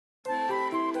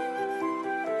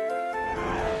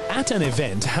At an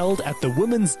event held at the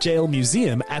Women's Jail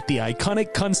Museum at the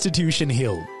iconic Constitution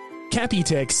Hill,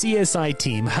 Capitec CSI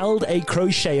team held a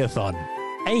Crochet-A-Thon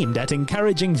aimed at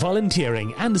encouraging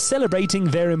volunteering and celebrating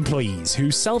their employees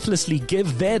who selflessly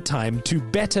give their time to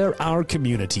better our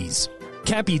communities.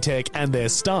 Capitec and their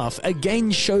staff again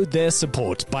showed their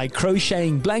support by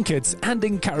crocheting blankets and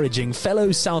encouraging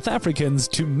fellow South Africans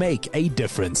to make a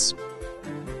difference.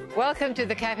 Welcome to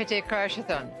the Capitec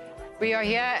Crochet-A-Thon. We are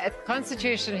here at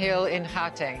Constitution Hill in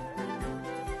Gauteng.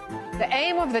 The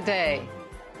aim of the day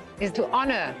is to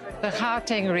honor the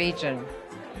Gauteng region.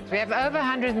 We have over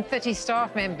 130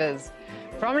 staff members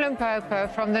from Limpopo,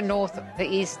 from the north, the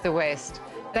east, the west.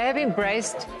 They have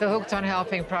embraced the Hooked on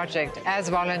Helping project as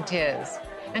volunteers.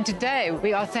 And today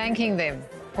we are thanking them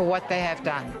for what they have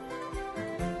done.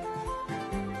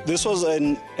 This was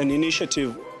an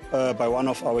initiative by one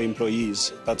of our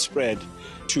employees that spread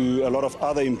to a lot of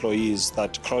other employees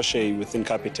that crochet within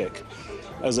Capitec.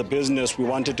 As a business, we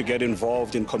wanted to get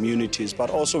involved in communities, but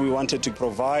also we wanted to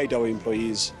provide our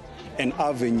employees an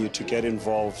avenue to get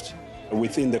involved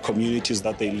within the communities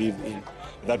that they live in,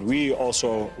 that we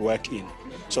also work in.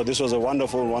 So this was a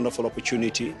wonderful, wonderful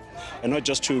opportunity, and not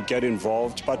just to get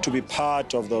involved, but to be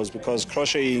part of those, because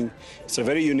crocheting is a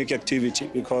very unique activity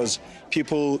because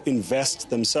people invest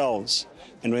themselves.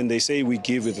 And when they say we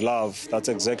give with love, that's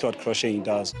exactly what crocheting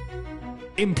does.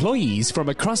 Employees from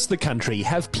across the country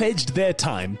have pledged their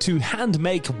time to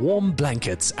hand-make warm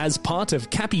blankets as part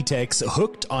of Capitec's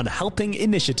Hooked on Helping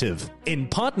initiative, in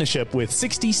partnership with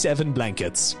 67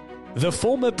 Blankets. The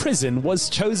former prison was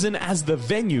chosen as the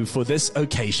venue for this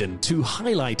occasion to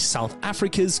highlight South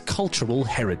Africa's cultural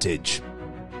heritage.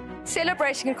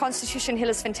 Celebrating in Constitution Hill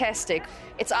is fantastic.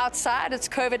 It's outside, it's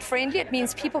COVID-friendly. It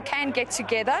means people can get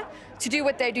together to do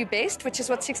what they do best, which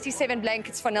is what 67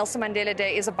 Blankets for Nelson Mandela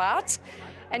Day is about.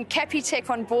 And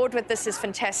Capitec on board with this is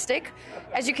fantastic.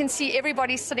 As you can see,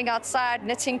 everybody's sitting outside,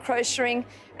 knitting, crocheting.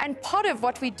 And part of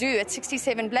what we do at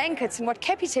 67 Blankets and what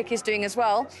Capitec is doing as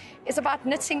well is about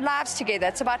knitting lives together.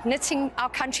 It's about knitting our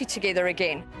country together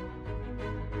again.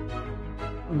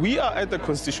 We are at the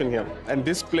Constitution Hill, and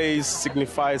this place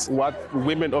signifies what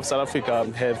women of South Africa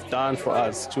have done for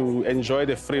us to enjoy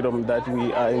the freedom that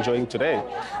we are enjoying today.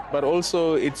 But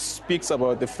also it speaks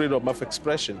about the freedom of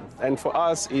expression. And for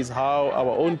us is how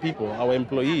our own people, our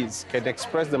employees, can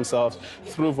express themselves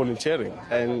through volunteering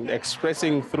and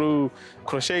expressing through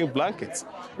crocheting blankets.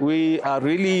 We are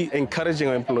really encouraging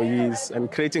our employees and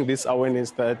creating this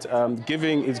awareness that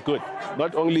giving is good,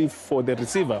 not only for the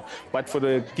receiver, but for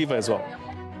the giver as well.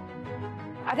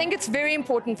 I think it's very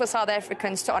important for South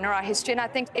Africans to honor our history, and I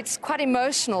think it's quite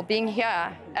emotional being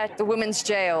here at the women's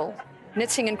jail,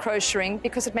 knitting and crocheting,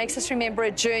 because it makes us remember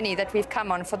a journey that we've come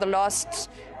on for the last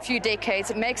few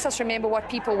decades. It makes us remember what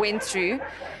people went through,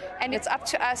 and it's up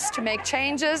to us to make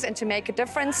changes and to make a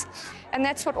difference, and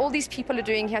that's what all these people are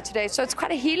doing here today. So it's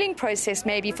quite a healing process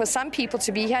maybe for some people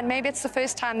to be here, and maybe it's the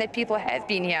first time that people have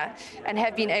been here and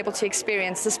have been able to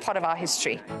experience this part of our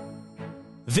history.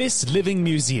 This living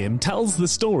museum tells the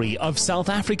story of South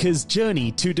Africa's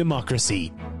journey to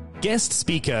democracy. Guest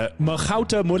speaker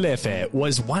Magauta Molefe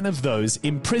was one of those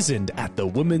imprisoned at the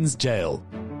women's jail.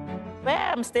 Where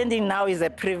I'm standing now is a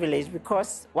privilege,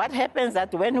 because what happens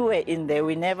that when we were in there,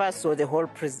 we never saw the whole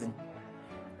prison.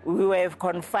 We were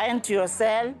confined to your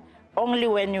cell only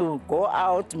when you go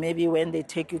out, maybe when they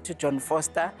take you to John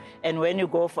Foster, and when you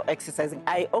go for exercising.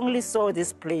 I only saw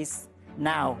this place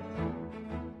now.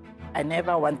 I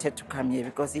never wanted to come here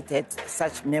because it had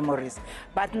such memories.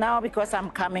 But now, because I'm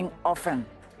coming often,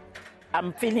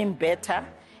 I'm feeling better,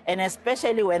 and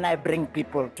especially when I bring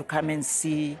people to come and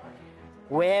see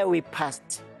where we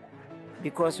passed,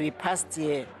 because we passed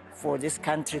here for this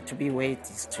country to be where it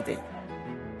is today.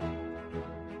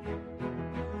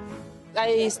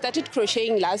 I started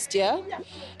crocheting last year,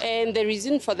 and the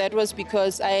reason for that was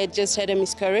because I had just had a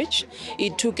miscarriage.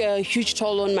 It took a huge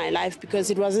toll on my life because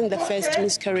it wasn't the first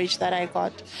miscarriage that I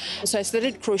got. So I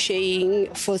started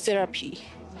crocheting for therapy.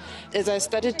 As I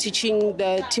started teaching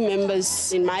the team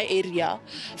members in my area,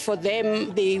 for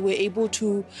them, they were able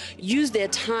to use their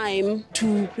time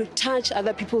to touch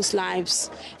other people's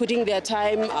lives, putting their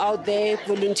time out there,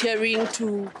 volunteering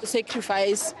to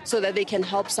sacrifice so that they can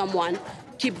help someone,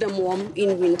 keep them warm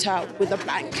in winter with a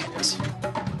blanket.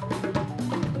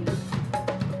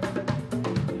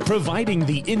 Providing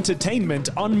the entertainment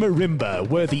on marimba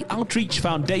were the Outreach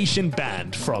Foundation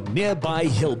band from nearby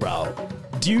Hillbrow.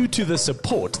 Due to the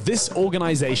support this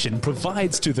organization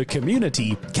provides to the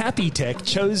community, Capitec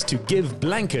chose to give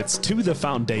blankets to the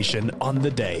foundation on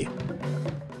the day.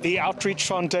 The Outreach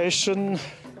Foundation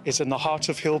is in the heart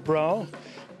of Hillbrow.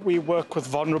 We work with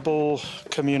vulnerable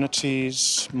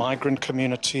communities, migrant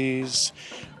communities.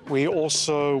 We're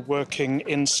also working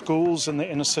in schools in the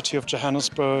inner city of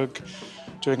Johannesburg,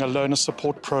 doing a learner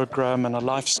support program and a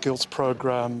life skills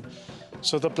program.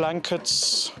 So the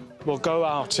blankets will go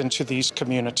out into these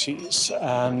communities,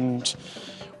 and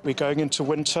we're going into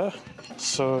winter.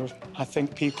 So I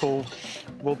think people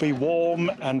will be warm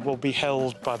and will be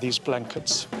held by these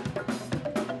blankets.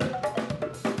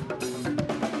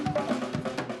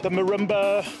 The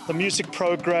marimba, the music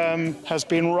program, has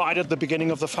been right at the beginning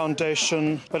of the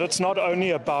foundation, but it's not only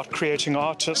about creating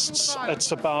artists,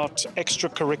 it's about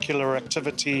extracurricular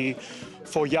activity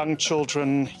for young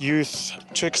children, youth,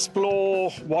 to explore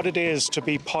what it is to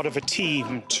be part of a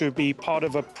team, to be part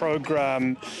of a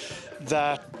program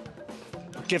that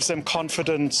gives them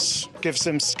confidence, gives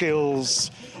them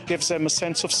skills, gives them a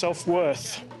sense of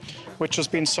self-worth, which has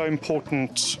been so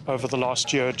important over the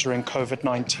last year during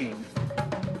COVID-19.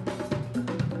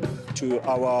 To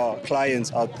our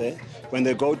clients out there, when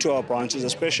they go to our branches,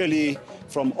 especially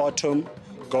from autumn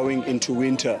going into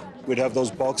winter, we'd have those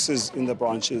boxes in the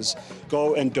branches.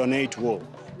 Go and donate wool.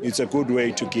 It's a good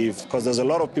way to give, because there's a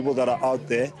lot of people that are out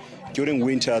there during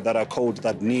winter that are cold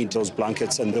that need those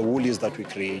blankets and the woolies that we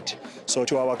create. So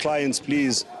to our clients,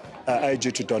 please, I urge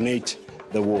you to donate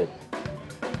the wool.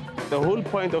 The whole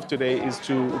point of today is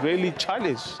to really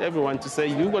challenge everyone to say,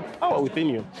 you've got power within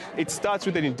you. It starts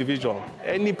with an individual.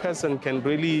 Any person can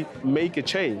really make a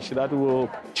change that will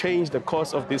change the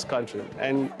course of this country.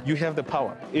 And you have the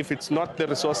power. If it's not the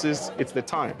resources, it's the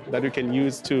time that you can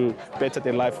use to better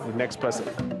the life of the next person.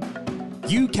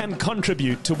 You can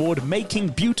contribute toward making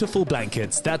beautiful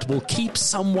blankets that will keep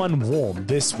someone warm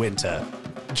this winter.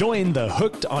 Join the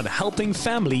Hooked on Helping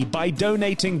family by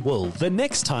donating wool the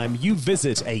next time you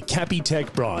visit a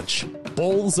Capitec branch.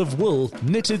 Balls of wool,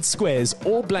 knitted squares,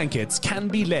 or blankets can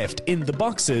be left in the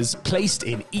boxes placed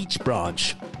in each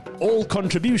branch. All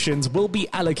contributions will be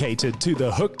allocated to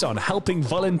the Hooked on Helping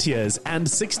volunteers and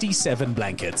 67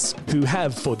 blankets, who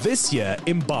have for this year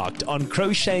embarked on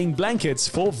crocheting blankets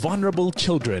for vulnerable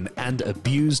children and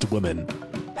abused women.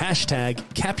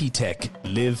 #Capitec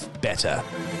Live Better.